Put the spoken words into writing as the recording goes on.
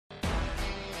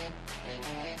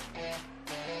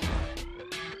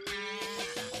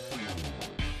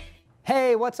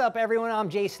Hey, what's up everyone? I'm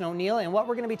Jason O'Neill, and what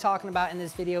we're gonna be talking about in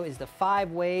this video is the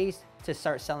 5 ways to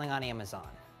start selling on Amazon.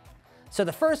 So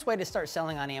the first way to start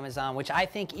selling on Amazon, which I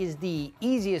think is the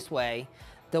easiest way,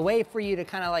 the way for you to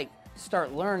kind of like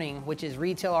start learning, which is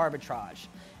retail arbitrage.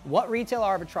 What retail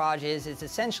arbitrage is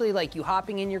essentially like you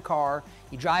hopping in your car,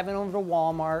 you driving over to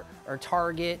Walmart or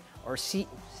Target or is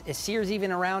Sears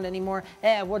even around anymore?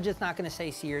 We're just not gonna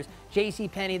say Sears.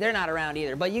 JCPenney, they're not around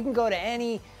either, but you can go to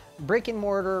any brick and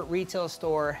mortar retail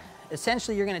store.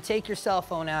 Essentially, you're gonna take your cell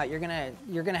phone out, you're gonna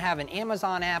have an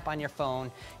Amazon app on your phone,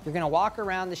 you're gonna walk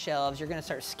around the shelves, you're gonna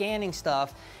start scanning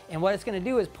stuff, and what it's gonna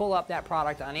do is pull up that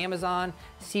product on Amazon,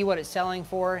 see what it's selling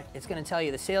for, it's gonna tell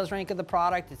you the sales rank of the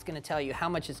product, it's gonna tell you how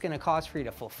much it's gonna cost for you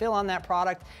to fulfill on that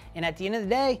product, and at the end of the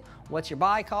day, what's your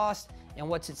buy cost and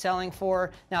what's it selling for.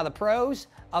 Now, the pros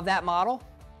of that model: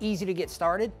 easy to get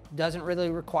started, doesn't really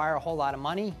require a whole lot of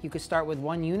money. You could start with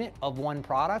 1 unit of 1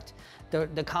 product.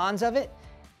 The cons of it: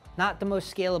 not the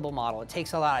most scalable model. It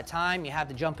takes a lot of time. You have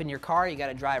to jump in your car, you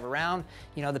gotta drive around.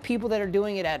 You know, the people that are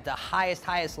doing it at the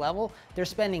highest level, they're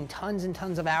spending tons and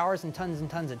tons of hours and tons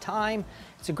of time.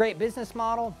 It's a great business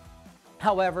model.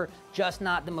 However, just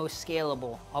not the most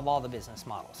scalable of all the business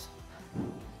models.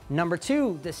 Number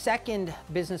 2, the second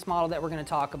business model that we're gonna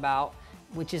talk about,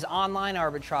 which is online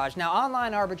arbitrage. Now,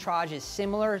 online arbitrage is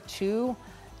similar to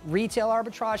retail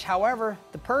arbitrage. However,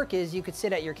 the perk is you could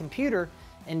sit at your computer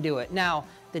and do it. Now,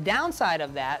 the downside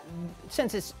of that,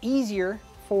 since it's easier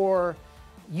for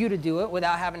you to do it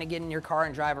without having to get in your car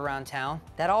and drive around town,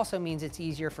 that also means it's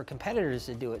easier for competitors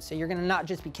to do it. So you're gonna not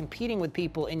just be competing with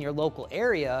people in your local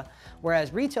area,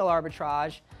 whereas retail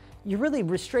arbitrage, you're really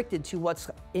restricted to what's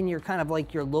in your kind of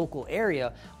like your local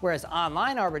area, whereas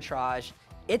online arbitrage,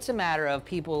 it's a matter of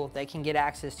people that can get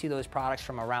access to those products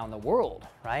from around the world,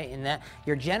 right? And that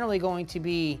you're generally going to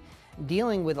be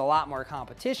dealing with a lot more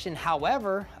competition.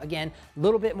 However, again, a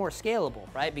little bit more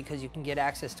scalable, right? Because you can get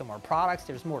access to more products.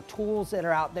 There's more tools that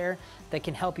are out there that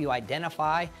can help you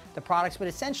identify the products, but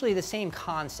essentially the same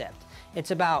concept.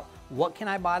 It's about what can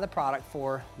I buy the product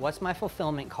for? What's my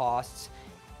fulfillment costs?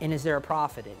 And is there a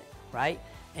profit in it, right?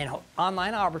 And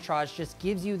online arbitrage just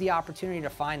gives you the opportunity to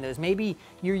find those. Maybe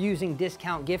you're using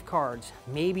discount gift cards.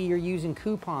 Maybe you're using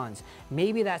coupons.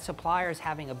 Maybe that supplier is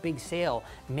having a big sale.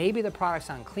 Maybe the product's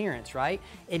on clearance, right?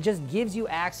 It just gives you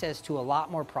access to a lot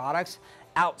more products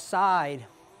outside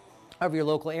of your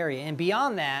local area. And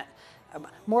beyond that,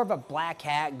 more of a black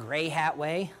hat, gray hat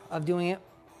way of doing it.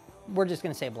 We're just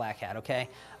gonna say black hat, okay?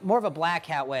 More of a black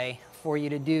hat way for you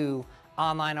to do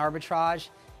online arbitrage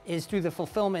is through the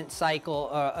fulfillment cycle,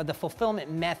 the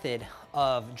fulfillment method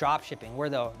of drop shipping, where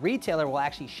the retailer will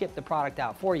actually ship the product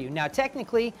out for you. Now,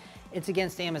 technically, it's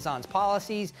against Amazon's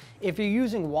policies. If you're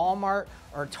using Walmart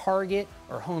or Target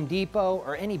or Home Depot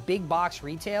or any big box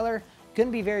retailer, gonna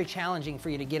be very challenging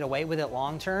for you to get away with it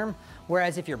long term.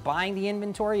 Whereas if you're buying the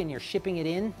inventory and you're shipping it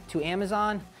in to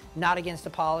Amazon, not against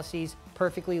the policies,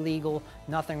 perfectly legal,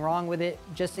 nothing wrong with it.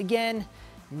 Just again,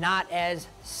 not as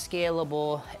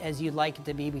scalable as you'd like it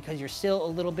to be because you're still a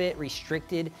little bit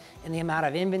restricted in the amount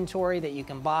of inventory that you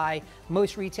can buy.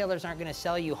 Most retailers aren't gonna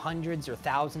sell you hundreds or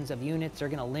thousands of units. They're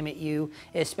gonna limit you,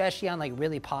 especially on like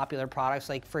really popular products.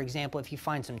 Like for example, if you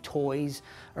find some toys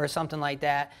or something like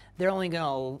that, they're only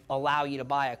gonna allow you to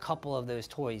buy a couple of those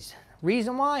toys.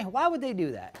 Reason why? Why would they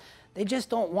do that? They just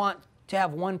don't want to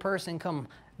have one person come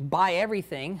buy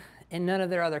everything and none of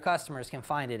their other customers can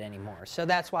find it anymore. So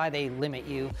that's why they limit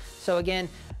you. So again,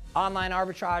 online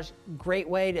arbitrage, great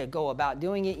way to go about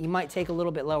doing it. You might take a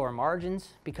little bit lower margins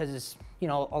because it's, you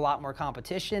know, a lot more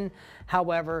competition.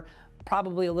 However,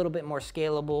 probably a little bit more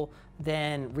scalable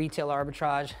than retail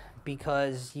arbitrage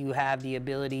because you have the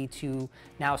ability to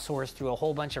now source through a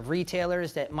whole bunch of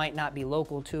retailers that might not be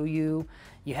local to you.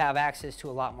 You have access to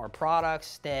a lot more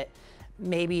products that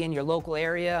maybe in your local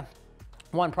area,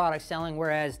 one product selling,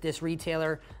 whereas this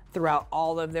retailer throughout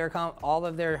all of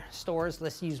their stores,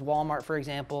 let's use Walmart for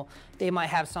example, they might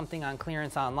have something on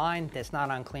clearance online that's not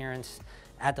on clearance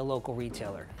at the local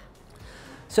retailer.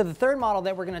 So the third model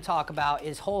that we're gonna talk about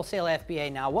is wholesale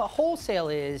FBA. Now, what wholesale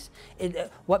is,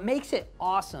 what makes it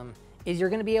awesome is you're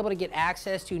gonna be able to get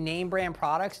access to name brand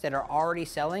products that are already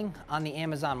selling on the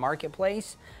Amazon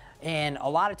marketplace. And a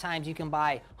lot of times you can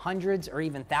buy hundreds or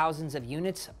even thousands of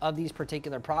units of these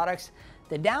particular products.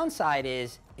 The downside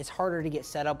is it's harder to get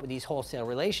set up with these wholesale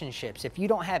relationships. If you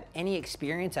don't have any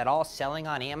experience at all selling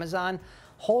on Amazon,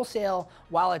 wholesale,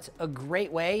 while it's a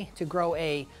great way to grow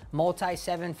a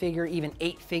multi-7-figure, even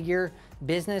 8-figure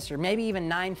business, or maybe even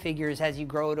 9 figures as you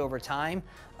grow it over time,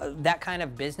 that kind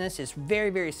of business is very,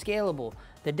 very scalable.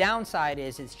 The downside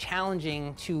is it's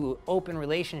challenging to open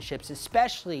relationships,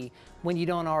 especially when you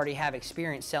don't already have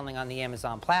experience selling on the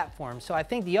Amazon platform. So I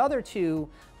think the other two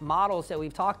models that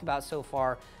we've talked about so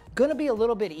far gonna be a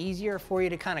little bit easier for you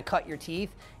to kind of cut your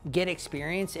teeth, get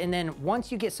experience, and then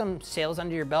once you get some sales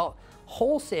under your belt,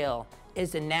 wholesale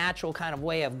is the natural kind of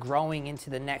way of growing into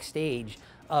the next stage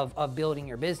of building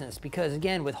your business. Because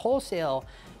again, with wholesale,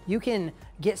 you can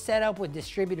get set up with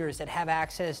distributors that have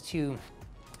access to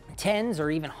tens or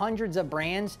even hundreds of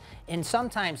brands, and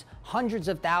sometimes hundreds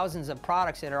of thousands of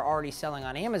products that are already selling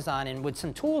on Amazon. And with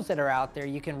some tools that are out there,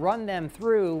 you can run them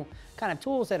through kind of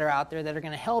tools that are out there that are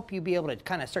going to help you be able to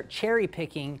kind of start cherry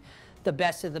picking the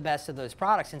best of those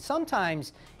products. And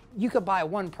sometimes you could buy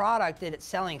one product that it's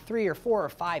selling 3 or 4 or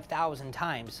 5,000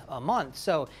 times a month.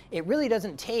 So it really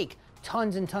doesn't take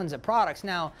tons and tons of products.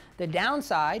 Now, the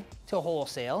downside to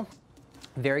wholesale,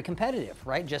 very competitive,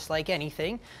 right? Just like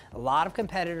anything, a lot of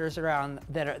competitors around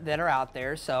that are out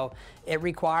there. So it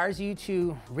requires you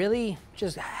to really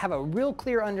just have a real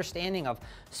clear understanding of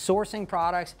sourcing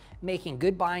products, making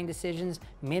good buying decisions,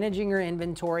 managing your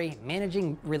inventory,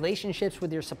 managing relationships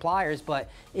with your suppliers. But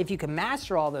if you can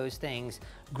master all those things,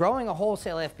 growing a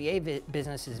wholesale FBA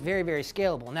business is very, very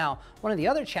scalable. Now, one of the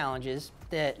other challenges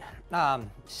that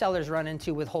sellers run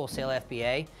into with wholesale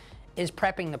FBA is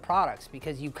prepping the products,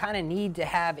 because you kind of need to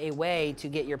have a way to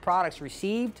get your products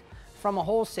received from a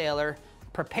wholesaler,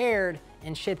 prepared,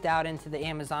 and shipped out into the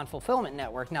Amazon fulfillment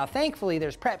network. Now, thankfully,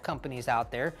 there's prep companies out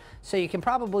there, so you can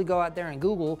probably go out there and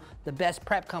Google the best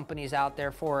prep companies out there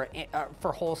for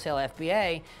wholesale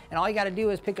FBA, and all you got to do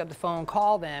is pick up the phone,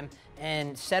 call them,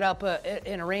 and set up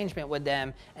an arrangement with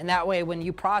them. And that way, when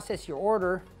you process your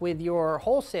order with your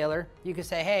wholesaler, you can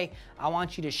say, hey, I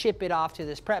want you to ship it off to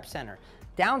this prep center.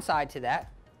 Downside to that,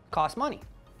 costs money,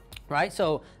 right?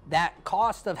 So that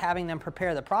cost of having them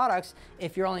prepare the products,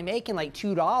 if you're only making like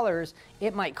 $2,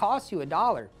 it might cost you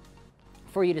 $1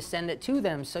 for you to send it to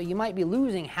them. So you might be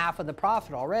losing half of the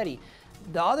profit already.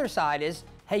 The other side is,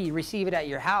 hey, you receive it at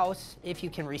your house if you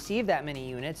can receive that many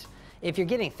units. If you're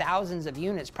getting thousands of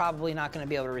units, probably not going to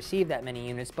be able to receive that many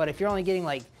units. But if you're only getting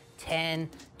like 10,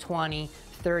 20,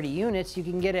 30 units, you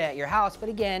can get it at your house. But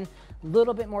again, a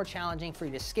little bit more challenging for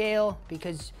you to scale,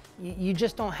 because you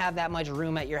just don't have that much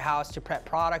room at your house to prep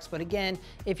products. But again,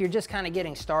 if you're just kind of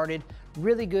getting started,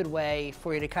 really good way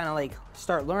for you to kind of like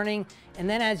start learning. And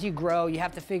then as you grow, you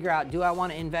have to figure out, do I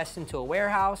want to invest into a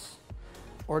warehouse,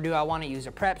 or do I want to use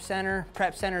a prep center?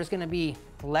 Prep center is going to be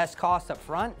less cost up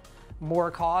front,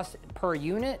 more cost per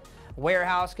unit.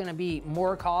 Warehouse going to be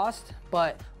more cost,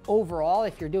 but overall,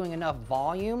 if you're doing enough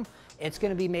volume, it's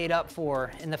going to be made up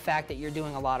for in the fact that you're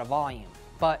doing a lot of volume.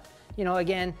 But, you know,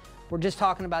 again, we're just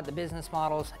talking about the business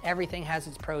models. Everything has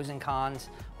its pros and cons,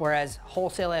 whereas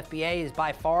wholesale FBA is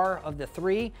by far of the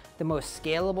three the most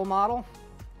scalable model,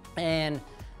 and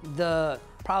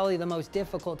probably the most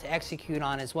difficult to execute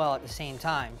on as well at the same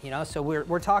time. You know, so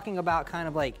we're talking about kind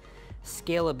of like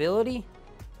scalability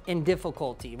and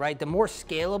difficulty, right? The more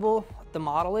scalable the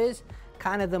model is,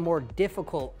 kind of the more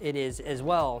difficult it is as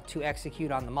well to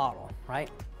execute on the model, right?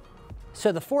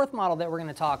 So the fourth model that we're going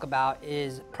to talk about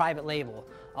is private label.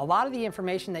 A lot of the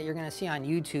information that you're going to see on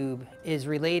YouTube is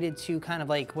related to kind of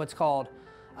like what's called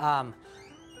Amazon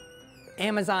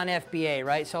FBA,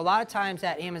 right? So a lot of times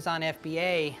that Amazon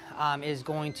FBA is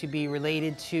going to be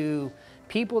related to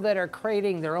people that are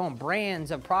creating their own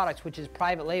brands of products, which is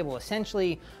private label,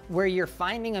 essentially where you're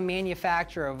finding a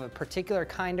manufacturer of a particular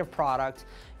kind of product,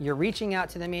 you're reaching out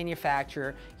to the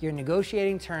manufacturer, you're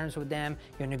negotiating terms with them,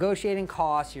 you're negotiating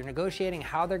costs, you're negotiating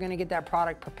how they're gonna get that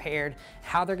product prepared,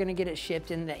 how they're gonna get it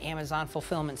shipped into the Amazon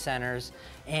fulfillment centers.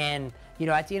 And you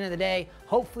know, at the end of the day,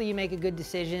 hopefully you make a good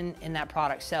decision and that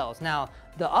product sells. Now,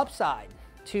 the upside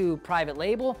to private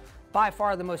label, by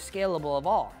far the most scalable of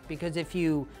all, because if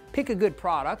you pick a good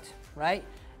product, right,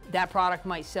 that product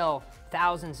might sell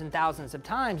thousands and thousands of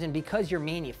times, and because you're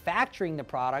manufacturing the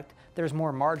product, there's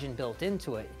more margin built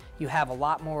into it. You have a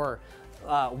lot more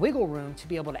wiggle room to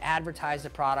be able to advertise the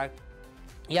product.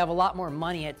 You have a lot more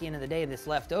money at the end of the day that's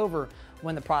left over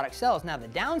when the product sells. Now the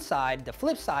downside, the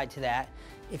flip side to that,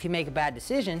 if you make a bad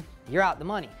decision, you're out the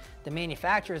money. The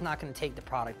manufacturer is not going to take the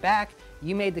product back.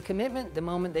 You made the commitment the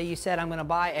moment that you said, I'm going to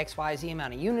buy XYZ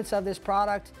amount of units of this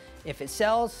product. If it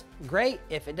sells, great.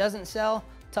 If it doesn't sell,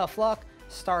 tough luck,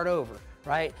 start over,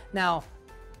 right? Now,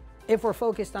 if we're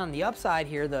focused on the upside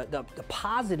here, the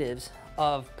positives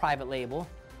of private label,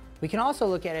 We can also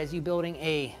look at it as you building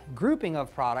a grouping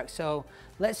of products. So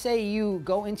let's say you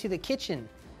go into the kitchen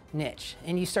niche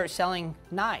and you start selling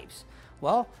knives.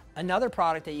 Well, another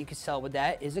product that you could sell with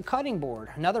that is a cutting board.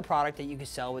 Another product that you could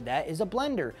sell with that is a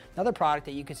blender. Another product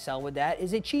that you could sell with that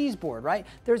is a cheese board, right?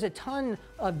 There's a ton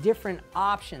of different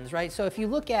options, right? So if you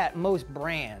look at most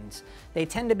brands, they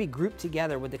tend to be grouped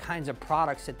together with the kinds of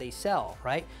products that they sell,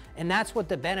 right? And that's what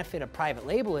the benefit of private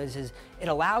label is it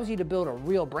allows you to build a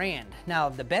real brand. Now,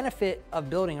 the benefit of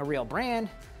building a real brand,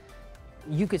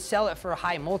 you could sell it for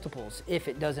high multiples if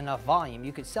it does enough volume.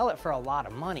 You could sell it for a lot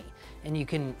of money and you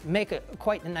can make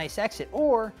quite a nice exit,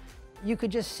 or you could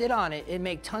just sit on it and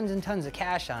make tons and tons of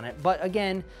cash on it. But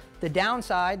again, the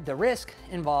downside, the risk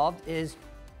involved is,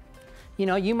 you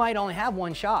know, you might only have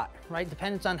one shot, right?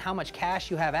 Depends on how much cash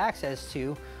you have access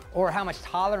to or how much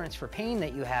tolerance for pain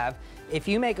that you have. If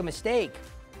you make a mistake,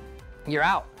 you're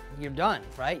out. You're done,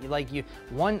 right?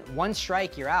 One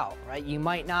strike, you're out, right? You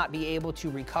might not be able to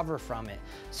recover from it.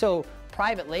 So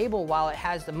private label, while it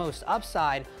has the most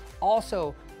upside,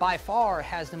 also by far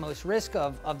has the most risk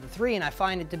of the three, and I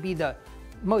find it to be the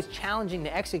most challenging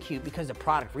to execute because the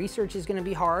product research is gonna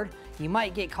be hard. You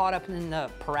might get caught up in the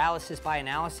paralysis by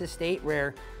analysis state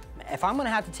where if I'm gonna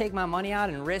have to take my money out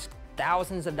and risk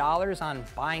thousands of dollars on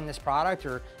buying this product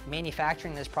or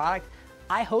manufacturing this product,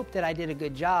 I hope that I did a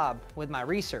good job with my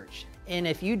research. And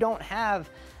if you don't have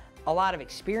a lot of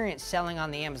experience selling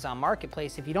on the Amazon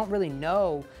Marketplace, if you don't really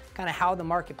know kind of how the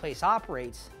marketplace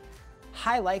operates,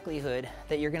 high likelihood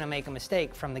that you're gonna make a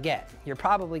mistake from the get. You're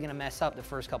probably gonna mess up the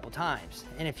first couple times.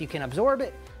 And if you can absorb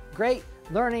it, great,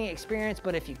 learning experience,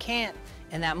 but if you can't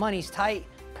and that money's tight,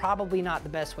 probably not the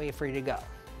best way for you to go.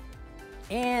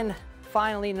 And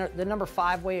finally, the number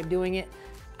 5 way of doing it,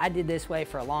 I did this way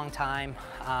for a long time.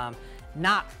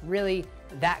 Not really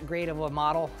that great of a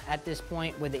model at this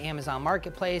point with the Amazon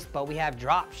Marketplace, but we have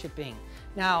drop shipping.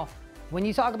 Now, when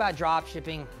you talk about drop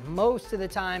shipping, most of the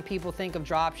time people think of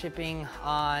drop shipping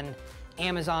on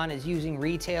Amazon as using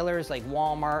retailers like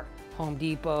Walmart, Home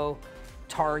Depot,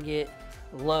 Target,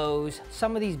 Lowe's,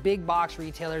 some of these big box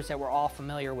retailers that we're all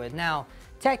familiar with. Now,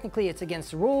 technically it's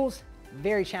against the rules,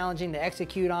 very challenging to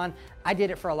execute on. I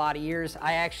did it for a lot of years.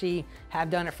 I actually have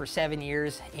done it for 7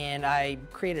 years, and I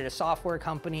created a software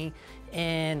company,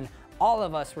 and all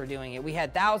of us were doing it. We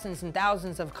had thousands and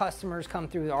thousands of customers come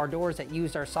through our doors that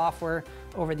used our software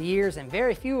over the years, and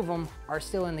very few of them are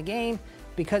still in the game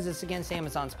because it's against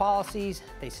Amazon's policies.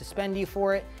 They suspend you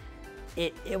for it.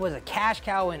 It was a cash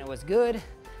cow and it was good.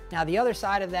 Now the other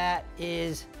side of that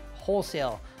is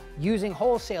wholesale, using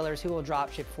wholesalers who will drop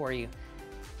ship for you.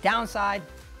 Downside,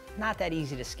 not that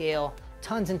easy to scale,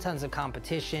 tons and tons of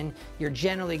competition. You're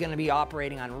generally gonna be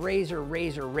operating on razor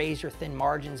thin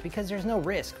margins because there's no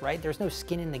risk, right? There's no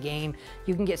skin in the game.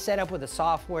 You can get set up with a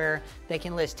software that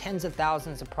can list tens of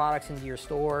thousands of products into your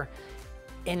store,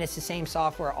 and it's the same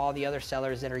software all the other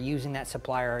sellers that are using that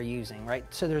supplier are using, right?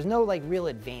 So there's no like real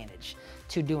advantage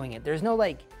to doing it. There's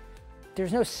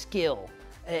no skill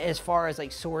as far as like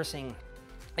sourcing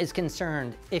is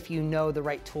concerned if you know the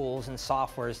right tools and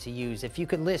softwares to use. If you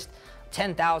could list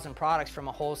 10,000 products from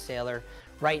a wholesaler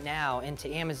right now into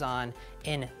Amazon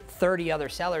and 30 other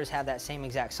sellers have that same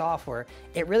exact software,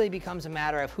 it really becomes a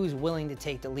matter of who's willing to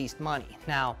take the least money.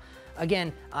 Now,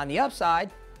 again, on the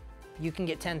upside, you can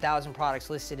get 10,000 products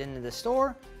listed into the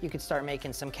store. You could start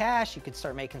making some cash. You could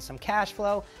start making some cash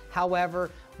flow.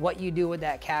 However, what you do with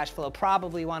that cash flow,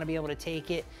 probably want to be able to take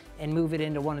it and move it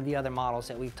into one of the other models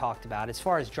that we've talked about. As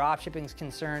far as dropshipping is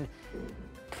concerned,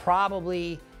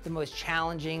 probably the most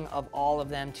challenging of all of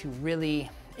them to really,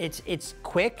 it's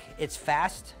quick, it's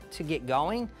fast to get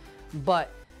going,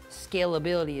 but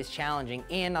scalability is challenging.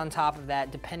 And on top of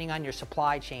that, depending on your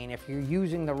supply chain, if you're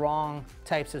using the wrong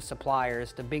types of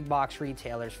suppliers, the big box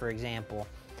retailers, for example,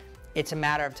 it's a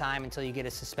matter of time until you get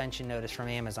a suspension notice from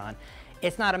Amazon.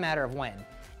 It's not a matter of when.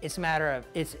 It's a matter of,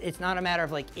 it's not a matter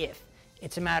of like if.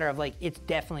 It's a matter of like, it's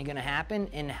definitely gonna happen,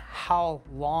 and how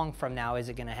long from now is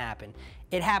it gonna happen?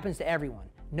 It happens to everyone.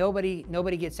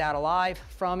 Nobody gets out alive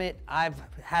from it. I've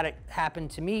had it happen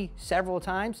to me several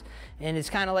times, and it's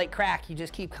kind of like crack. You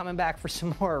just keep coming back for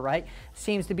some more, right?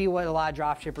 Seems to be what a lot of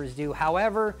drop shippers do.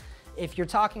 However, if you're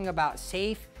talking about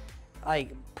safe,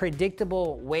 like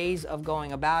predictable ways of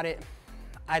going about it,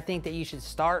 I think that you should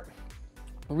start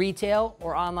retail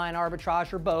or online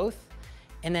arbitrage or both,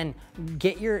 and then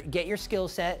get your skill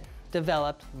set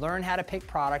developed, learn how to pick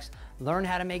products, learn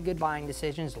how to make good buying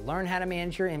decisions, learn how to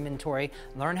manage your inventory,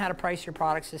 learn how to price your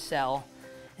products to sell.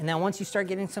 And then once you start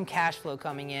getting some cash flow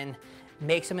coming in,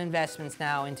 make some investments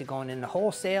now into going into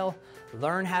wholesale,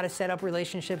 learn how to set up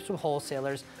relationships with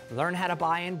wholesalers, learn how to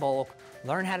buy in bulk,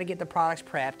 learn how to get the products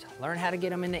prepped, learn how to get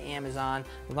them into Amazon,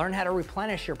 learn how to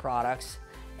replenish your products,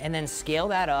 and then scale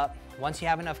that up. Once you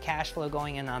have enough cash flow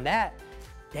going in on that,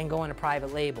 then go into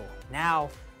private label. Now,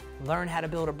 learn how to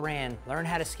build a brand, learn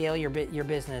how to scale your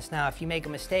business. Now, if you make a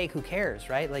mistake, who cares,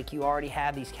 right? Like, you already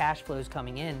have these cash flows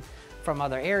coming in from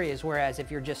other areas, whereas if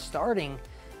you're just starting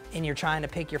and you're trying to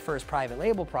pick your first private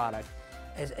label product,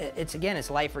 it's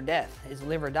life or death, it's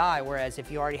live or die. Whereas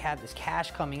if you already have this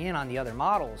cash coming in on the other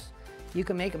models, you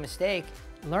can make a mistake,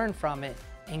 learn from it,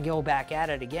 and go back at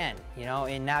it again, you know,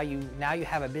 and now you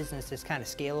have a business that's kind of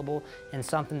scalable and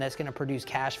something that's gonna produce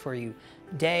cash for you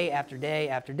day after day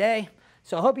after day.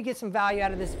 So I hope you get some value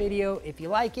out of this video. If you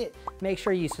like it, make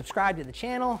sure you subscribe to the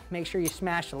channel, make sure you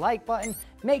smash the like button,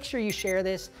 make sure you share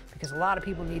this, because a lot of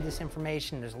people need this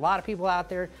information. There's a lot of people out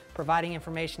there providing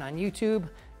information on YouTube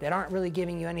that aren't really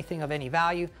giving you anything of any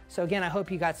value. So again, I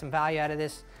hope you got some value out of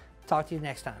this. Talk to you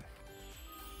next time.